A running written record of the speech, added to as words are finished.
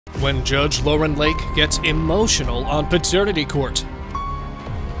when Judge Lauren Lake gets emotional on paternity court.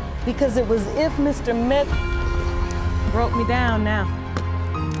 Because it was if Mr. Met broke me down now.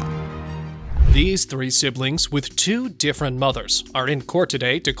 These three siblings with two different mothers are in court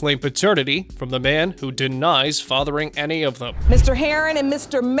today to claim paternity from the man who denies fathering any of them. Mr. Heron and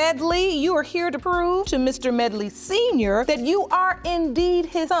Mr. Medley, you are here to prove to Mr. Medley Sr. that you are indeed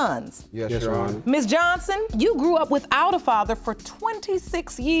his sons. Yes, Your Honor. Ms. Johnson, you grew up without a father for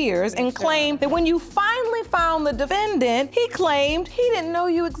 26 years and claimed that when you finally found the defendant, he claimed he didn't know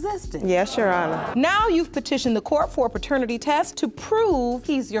you existed. Yes, Your Honor. Now you've petitioned the court for a paternity test to prove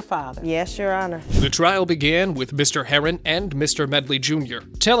he's your father. Yes, Your Honor. The trial began with Mr. Heron and Mr. Medley Jr.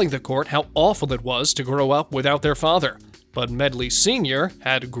 telling the court how awful it was to grow up without their father. But Medley Sr.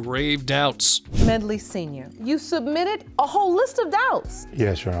 had grave doubts. Medley Sr., you submitted a whole list of doubts.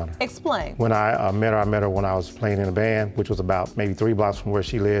 Yes, Your Honor. Explain. When I met her when I was playing in a band, which was about maybe 3 blocks from where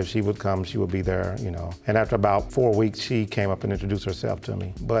she lived. She would come, she would be there, you know. And after about 4 weeks, she came up and introduced herself to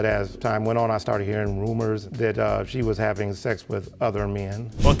me. But as time went on, I started hearing rumors that she was having sex with other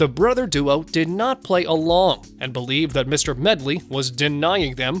men. But the brother duo did not play along and believed that Mr. Medley was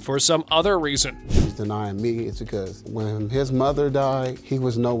denying them for some other reason. He's denying me. It's because when his mother died, he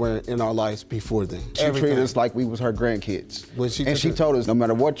was nowhere in our lives before then. She treated us like we was her grandkids. And she told us, no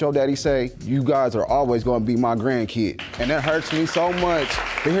matter what your daddy say, you guys are always gonna be my grandkid. And that hurts me so much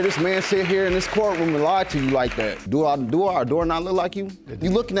to hear this man sit here in this courtroom and lie to you like that. Do our door not look like you? You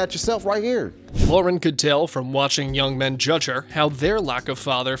looking at yourself right here. Lauren could tell from watching young men judge her how their lack of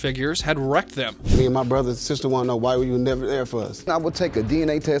father figures had wrecked them. Me and my brother and sister want to know why were you never there for us? I would take a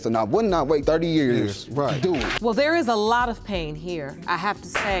DNA test and I would not wait 30 years to do it. Well, there is a lot of pain here, I have to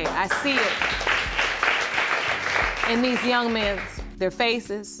say. I see it in these young men's, their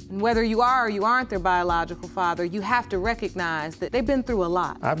faces. And whether you are or you aren't their biological father, you have to recognize that they've been through a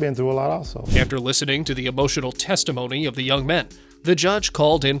lot. I've been through a lot also. After listening to the emotional testimony of the young men, the judge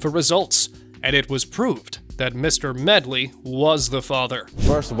called in for results, and it was proved that Mr. Medley was the father.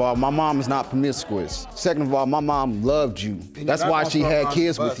 First of all, my mom is not promiscuous. Second of all, my mom loved you. That's why she had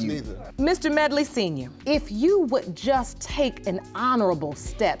kids with you. Mr. Medley Sr., if you would just take an honorable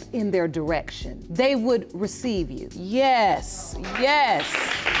step in their direction, they would receive you. Yes, yes.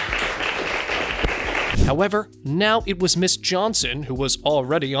 However, now it was Miss Johnson who was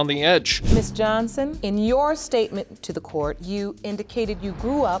already on the edge. Miss Johnson, in your statement to the court, you indicated you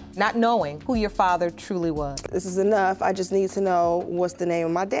grew up not knowing who your father truly was. This is enough. I just need to know what's the name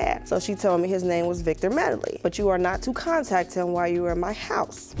of my dad. So she told me his name was Victor Medley, but you are not to contact him while you were in my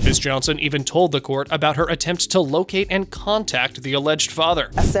house. Miss Johnson even told the court about her attempts to locate and contact the alleged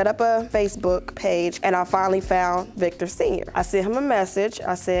father. I set up a Facebook page and I finally found Victor Sr. I sent him a message.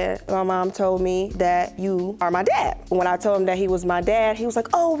 I said, my mom told me that you are my dad. When I told him that he was my dad, he was like,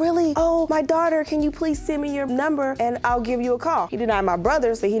 oh, really? Oh, my daughter, can you please send me your number and I'll give you a call? He denied my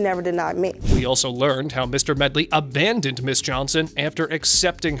brothers, but he never denied me. We also learned how Mr. Medley abandoned Miss Johnson after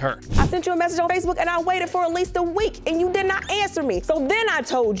accepting her. I sent you a message on Facebook and I waited for at least a week and you did not answer me. So then I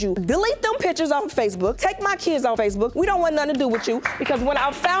told you, delete them pictures off of Facebook, take my kids off Facebook. We don't want nothing to do with you because when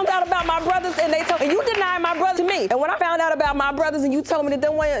I found out about my brothers and they told me, you denied my brother to me. And when I found out about my brothers and you told me that they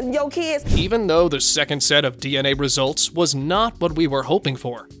weren't your kids. Even though the second set of DNA results was not what we were hoping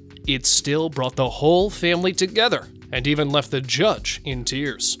for, it still brought the whole family together and even left the judge in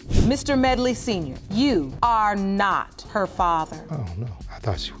tears. Mr. Medley Sr., you are not her father. Oh no, I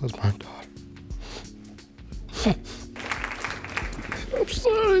thought she was my daughter. I'm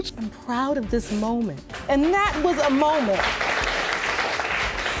sorry. I'm proud of this moment. And that was a moment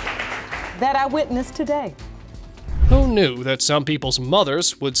that I witnessed today. Who knew that some people's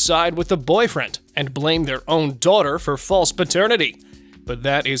mothers would side with the boyfriend and blame their own daughter for false paternity? But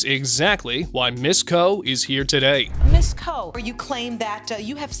that is exactly why Miss Coe is here today. Miss Coe, you claim that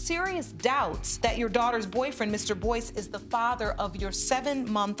you have serious doubts that your daughter's boyfriend, Mr. Boyce, is the father of your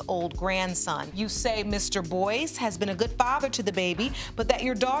 7-month-old grandson. You say Mr. Boyce has been a good father to the baby, but that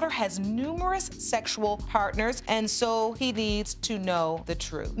your daughter has numerous sexual partners, and so he needs to know the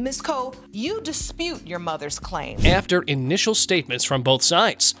truth. Miss Coe, you dispute your mother's claim. After initial statements from both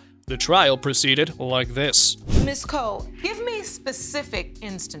sides, the trial proceeded like this. Miss Coe, give me specific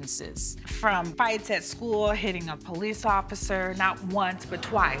instances. From fights at school, hitting a police officer, not once, but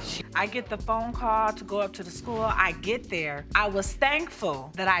twice. I get the phone call to go up to the school. I get there. I was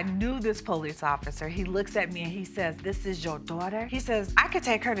thankful that I knew this police officer. He looks at me and he says, this is your daughter? He says, I could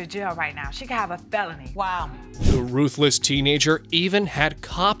take her to jail right now. She could have a felony. Wow. The ruthless teenager even had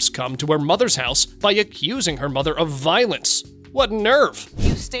cops come to her mother's house by accusing her mother of violence. What nerve!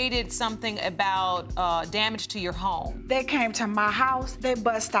 You stated something about damage to your home. They came to my house, they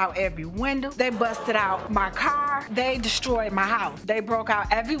bust out every window, they busted out my car, they destroyed my house. They broke out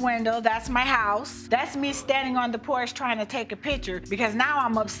every window. That's my house. That's me standing on the porch trying to take a picture because now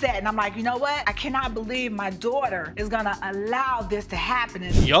I'm upset and I'm like, you know what? I cannot believe my daughter is gonna allow this to happen.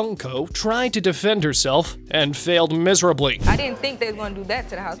 Young Co tried to defend herself and failed miserably. I didn't think they was gonna do that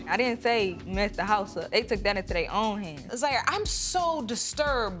to the house. I didn't say mess the house up. They took that into their own hands. Zaire, I'm so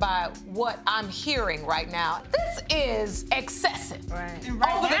disturbed by what I'm hearing right now. This is excessive. Right.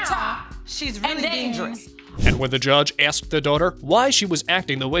 Over the top. She's really and dangerous. And when the judge asked the daughter why she was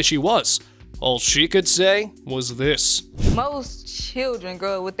acting the way she was, all she could say was this. Most children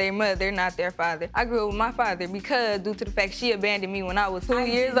grow up with their mother, they're not their father. I grew up with my father because due to the fact she abandoned me when I was 2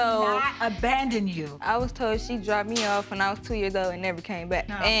 years old. I did not abandon you. I was told she dropped me off when I was 2 years old and never came back.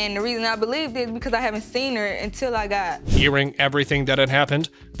 No. And the reason I believed it is because I haven't seen her until I got. Hearing everything that had happened,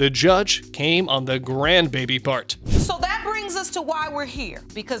 the judge came on the grandbaby part. So that brings us to why we're here,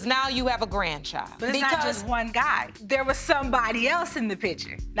 because now you have a grandchild. But it's not just one guy. There was somebody else in the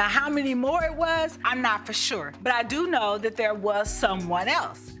picture. Now, how many more it was, I'm not for sure. But I do know that there was someone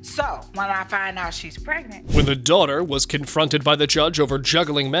else. So, when I find out she's pregnant. When the daughter was confronted by the judge over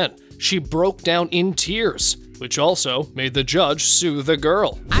juggling men, she broke down in tears, which also made the judge sue the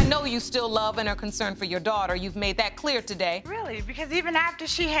girl. I know you still love and are concerned for your daughter. You've made that clear today. Really? Because even after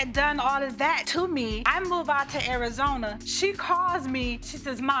she had done all of that to me, I move out to Arizona. She calls me. She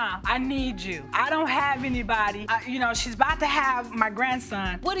says, Mom, I need you. I don't have anybody. You know, she's about to have my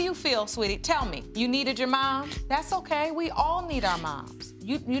grandson. What do you feel, sweetie? Tell me. You needed your mom? That's okay. We all need our moms.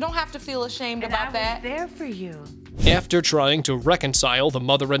 You don't have to feel ashamed about that. I was there for you. After trying to reconcile the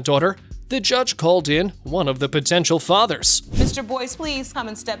mother and daughter, the judge called in one of the potential fathers. Mr. Boyce, please come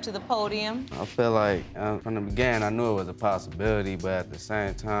and step to the podium. I feel like from the beginning, I knew it was a possibility, but at the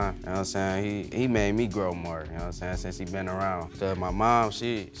same time, you know what I'm saying, he made me grow more, you know what I'm saying, since he been around. My mom,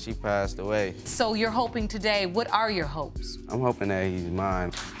 she passed away. So you're hoping today, what are your hopes? I'm hoping that he's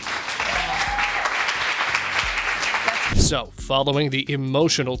mine. So, following the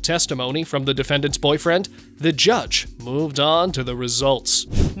emotional testimony from the defendant's boyfriend, the judge moved on to the results.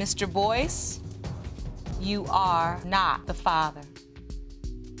 Mr. Boyce, you are not the father.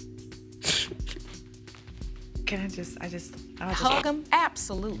 Can I just hug him?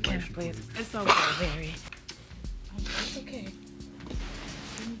 Absolutely. Can I please? It's okay, Mary. It's okay.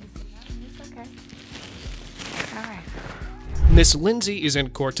 It's okay. All right. Miss Lindsay is in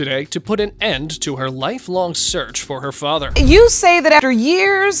court today to put an end to her lifelong search for her father. You say that after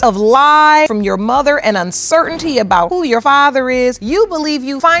years of lies from your mother and uncertainty about who your father is, you believe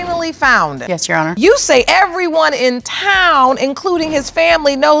you finally found it. Yes, Your Honor. You say everyone in town, including his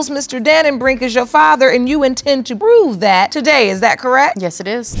family, knows Mr. Dannenbrink is your father, and you intend to prove that today. Is that correct? Yes, it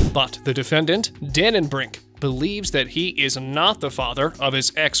is. But the defendant, Dannenbrink, believes that he is not the father of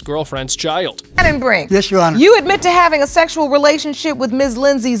his ex-girlfriend's child. Dannenbrink. Yes, Your Honor. You admit to having a sexual relationship with Ms.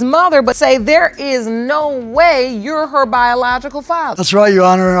 Lindsay's mother, but say there is no way you're her biological father. That's right, Your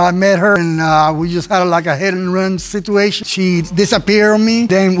Honor. I met her and we just had like a hit and run situation. She disappeared on me.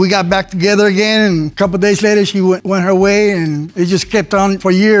 Then we got back together again, and a couple of days later she went her way, and it just kept on for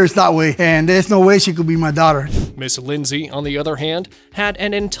years that way. And there's no way she could be my daughter. Miss Lindsay, on the other hand, had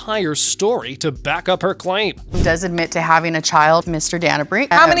an entire story to back up her claim. Does admit to having a child, Mr.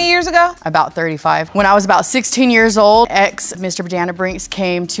 Dannenbrink. How many years ago? About 35. When I was about 16 years old, Mr. Dannenbrink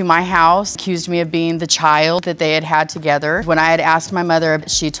came to my house, accused me of being the child that they had had together. When I had asked my mother,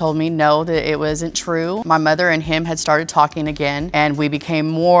 she told me no, that it wasn't true. My mother and him had started talking again, and we became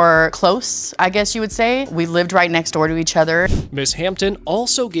more close, I guess you would say. We lived right next door to each other. Miss Hampton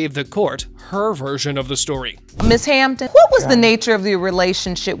also gave the court her version of the story. Miss Hampton, what was the nature of your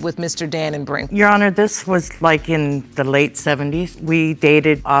relationship with Mr. Dannenbrink? Your Honor, this was like in the late 70s. We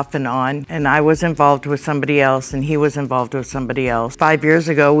dated off and on, and I was involved with somebody else, and he was involved with somebody else. 5 years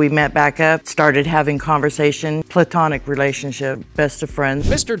ago, we met back up, started having conversation, platonic relationship, best of friends.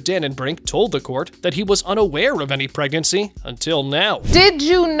 Mr. Dannenbrink told the court that he was unaware of any pregnancy until now. Did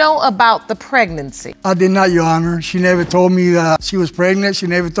you know about the pregnancy? I did not, Your Honor. She never told me that she was pregnant. She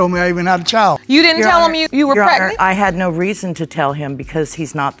never told me I even had a child. You didn't tell him you were pregnant? Honor, I had no reason to tell him because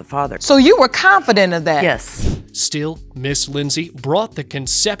he's not the father. So you were confident of that? Yes. Still, Miss Lindsay brought the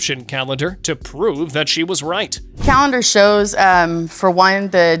conception calendar to prove that she was right. Calendar shows, for one,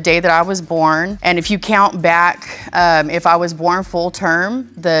 the day that I was born. And if you count back, if I was born full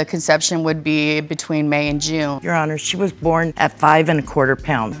term, the conception would be between May and June. Your Honor, she was born at 5 1/4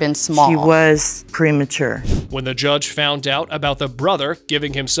 pounds. Been small. She was premature. When the judge found out about the brother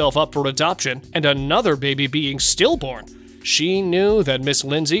giving himself up for adoption and another baby being stillborn, She knew that Miss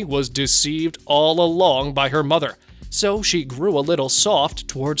Lindsay was deceived all along by her mother, so she grew a little soft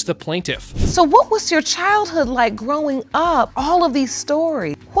towards the plaintiff. So what was your childhood like growing up? All of these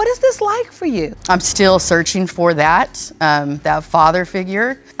stories. What is this like for you? I'm still searching for that father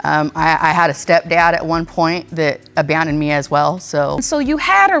figure. I had a stepdad at one point that abandoned me as well, so. So you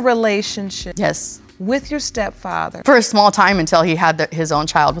had a relationship? Yes. With your stepfather? For a small time until he had his own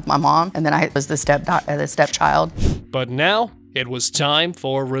child with my mom, and then I was the stepchild. But now it was time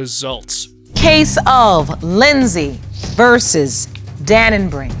for results. Case of Lindsay versus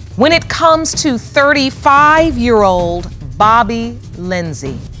Dannenbrink. When it comes to 35-year-old Bobby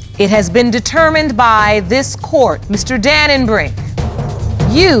Lindsay, it has been determined by this court, Mr. Dannenbrink,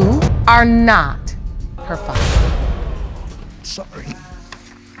 you are not her father. Sorry.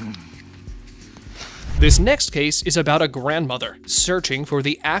 This next case is about a grandmother searching for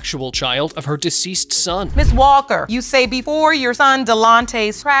the actual child of her deceased son. Ms. Walker, you say before your son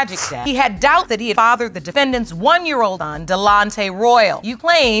Delante's tragic death, he had doubt that he had fathered the defendant's 1-year-old son, Delante Royal. You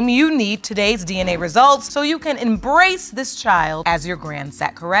claim you need today's DNA results so you can embrace this child as your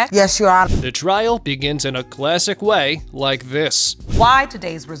grandson, correct? Yes, Your Honor. The trial begins in a classic way like this. Why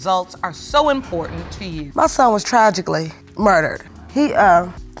today's results are so important to you. My son was tragically murdered.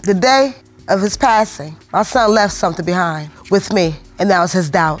 The day of his passing, my son left something behind with me, and that was his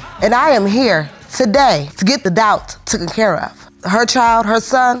doubt. And I am here today to get the doubt taken care of. Her child, her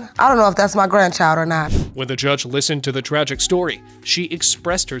son, I don't know if that's my grandchild or not. When the judge listened to the tragic story, she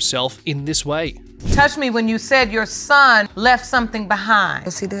expressed herself in this way. Touched me when you said your son left something behind.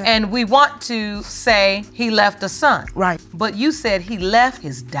 Yes, he did. And we want to say he left a son. Right. But you said he left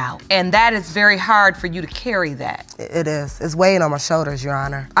his doubt. And that is very hard for you to carry that. It is. It's weighing on my shoulders, Your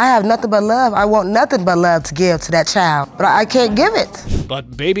Honor. I have nothing but love. I want nothing but love to give to that child, but I can't give it.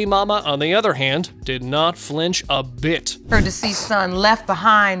 But baby mama, on the other hand, did not flinch a bit. Her deceased son left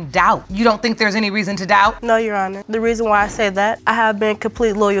behind doubt. You don't think there's any reason to doubt? No, Your Honor. The reason why I say that, I have been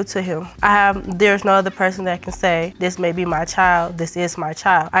completely loyal to him. There's no other person that can say, this may be my child, this is my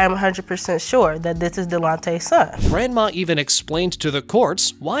child. I am 100% sure that this is Delante's son. Grandma even explained to the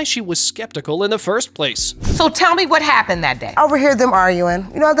courts why she was skeptical in the first place. So tell me what happened that day. I overhear them arguing.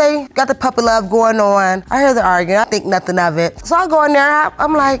 You know, they got the puppy love going on. I hear them arguing. I think nothing of it. So I go in there,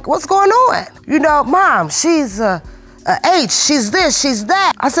 I'm like, what's going on? You know, Mom, she's H, she's this, she's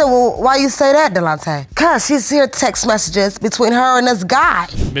that. I said, well, why you say that, Delante? Cause she's hear text messages between her and this guy.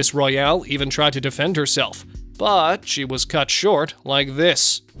 Miss Royale even tried to defend herself, but she was cut short like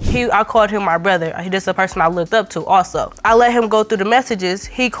this. I called him my brother. He's just a person I looked up to also. I let him go through the messages.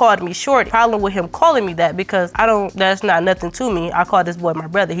 He called me short. Problem with him calling me that because that's not nothing to me. I call this boy my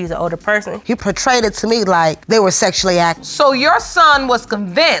brother. He's an older person. He portrayed it to me like they were sexually active. So your son was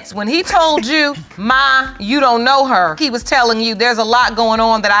convinced when he told you, Ma, you don't know her. He was telling you there's a lot going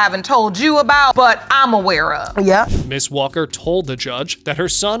on that I haven't told you about, but I'm aware of. Yeah. Miss Walker told the judge that her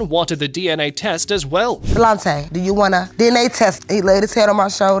son wanted the DNA test as well. Delante, do you want a DNA test? He laid his head on my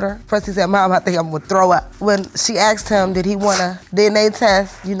shoulder. First he said, Mom, I think I'm gonna throw up. When she asked him, did he want a DNA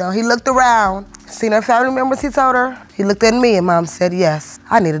test, you know, he looked around, seen her family members, he told her. He looked at me and Mom said, yes,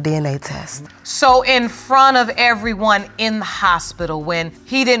 I need a DNA test. So in front of everyone in the hospital when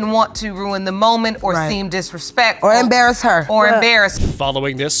he didn't want to ruin the moment or seem disrespectful. Or embarrass her. Or embarrass.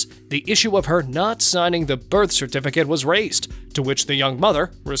 Following this, the issue of her not signing the birth certificate was raised, to which the young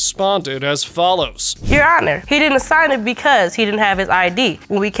mother responded as follows. Your Honor, he didn't sign it because he didn't have his ID.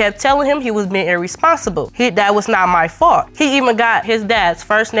 When we kept telling him he was being irresponsible, that was not my fault. He even got his dad's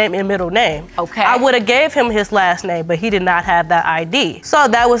first name and middle name. Okay. I would have gave him his last name, but he did not have that ID. So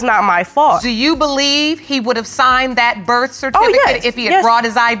that was not my fault. Do you believe he would have signed that birth certificate if he had brought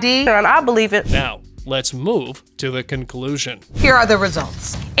his ID? And I believe it. Now, let's move to the conclusion. Here are the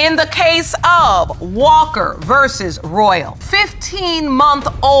results. In the case of Walker versus Royal,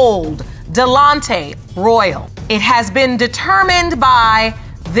 15-month-old Delante Royal, it has been determined by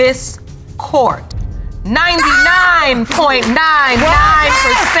this court.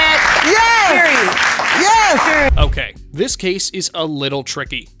 99.99%. Yes! Yes! Okay, this case is a little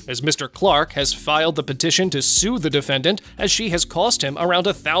tricky, as Mr. Clark has filed the petition to sue the defendant as she has cost him around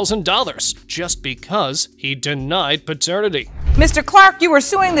 $1,000 just because he denied paternity. Mr. Clark, you are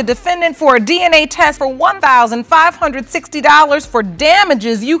suing the defendant for a DNA test for $1,560 for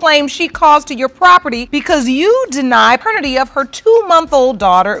damages you claim she caused to your property because you deny paternity of her 2-month-old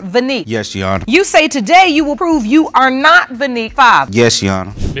daughter, Vanique. Yes, Your Honor. You say today you will prove you are not Vanique's father. Yes, Your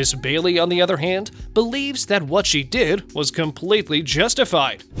Honor. Miss Bailey, on the other hand, believes that what she did was completely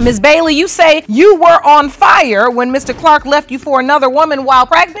justified. Ms. Bailey, you say you were on fire when Mr. Clark left you for another woman while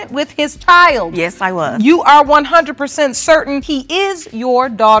pregnant with his child. Yes, I was. You are 100% certain he is your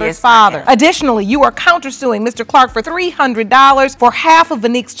daughter's father. Additionally, you are countersuing Mr. Clark for $300 for half of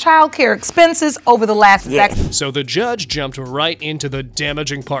Vanique's child care expenses over the last decade. So the judge jumped right into the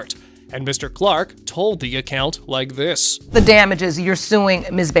damaging part, and Mr. Clark told the account like this. The damages you're suing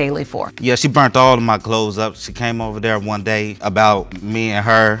Ms. Bailey for. Yeah, she burnt all of my clothes up. She came over there one day about me and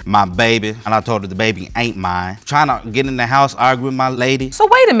her, my baby, and I told her the baby ain't mine. Trying to get in the house, argue with my lady. So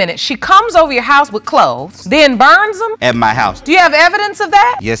wait a minute, she comes over your house with clothes, then burns them? At my house. Do you have evidence of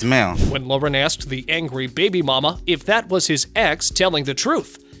that? Yes, ma'am. When Lauren asked the angry baby mama if that was his ex telling the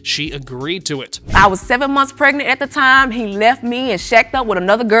truth, she agreed to it. I was 7 months pregnant at the time. He left me and shacked up with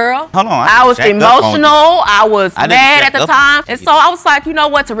another girl. Hold on. I was emotional. I was mad at the time. And so I was like, you know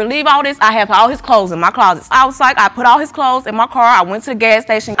what, to relieve all this, I have all his clothes in my closet. I was like, I put all his clothes in my car. I went to the gas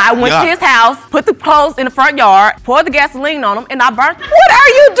station. I went to his house, put the clothes in the front yard, poured the gasoline on them, and I burnt them. What are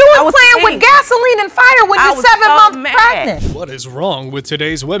you doing playing with gasoline and fire when you're 7 months pregnant? What is wrong with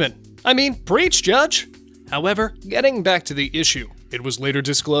today's women? I mean, preach, Judge. However, getting back to the issue, it was later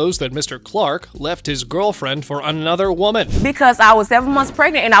disclosed that Mr. Clark left his girlfriend for another woman. Because I was 7 months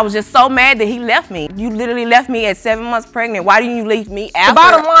pregnant and I was just so mad that he left me. You literally left me at 7 months pregnant. Why didn't you leave me after? The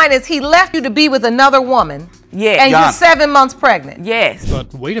bottom line is he left you to be with another woman. Yeah. And you're 7 months pregnant. Yes.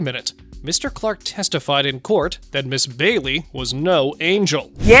 But wait a minute. Mr. Clark testified in court that Miss Bailey was no angel.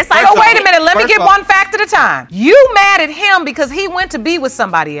 Yes, I know. Wait a minute. Let me get one fact at a time. You mad at him because he went to be with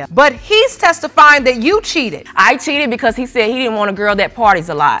somebody else, but he's testifying that you cheated. I cheated because he said he didn't want a girl that parties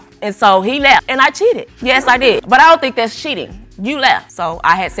a lot. And so he left and I cheated. Yes, I did. But I don't think that's cheating. You left, so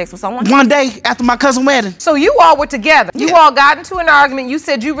I had sex with someone. One day after my cousin's wedding. So you all were together. You all got into an argument. You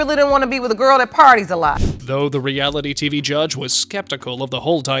said you really didn't want to be with a girl that parties a lot. Though the reality TV judge was skeptical of the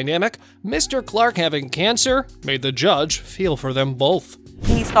whole dynamic, Mr. Clark having cancer made the judge feel for them both.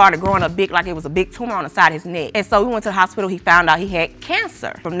 He started growing up big, like it was a big tumor on the side of his neck. And so we went to the hospital, he found out he had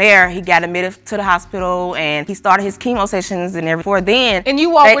cancer. From there, he got admitted to the hospital and he started his chemo sessions and everything. Before then. And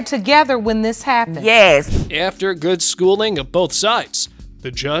you all were together when this happened? Yes. After good schooling of both sides, the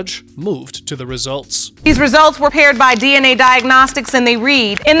judge moved to the results. These results were paired by DNA diagnostics and they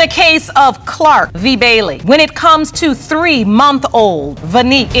read, in the case of Clark v. Bailey, when it comes to 3-month-old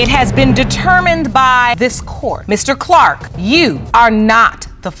Vanique, it has been determined by this court. Mr. Clark, you are not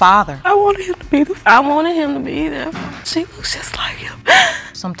the father. I wanted him to be there. She looks just like him.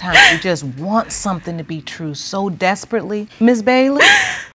 Sometimes you just want something to be true so desperately. Miss Bailey,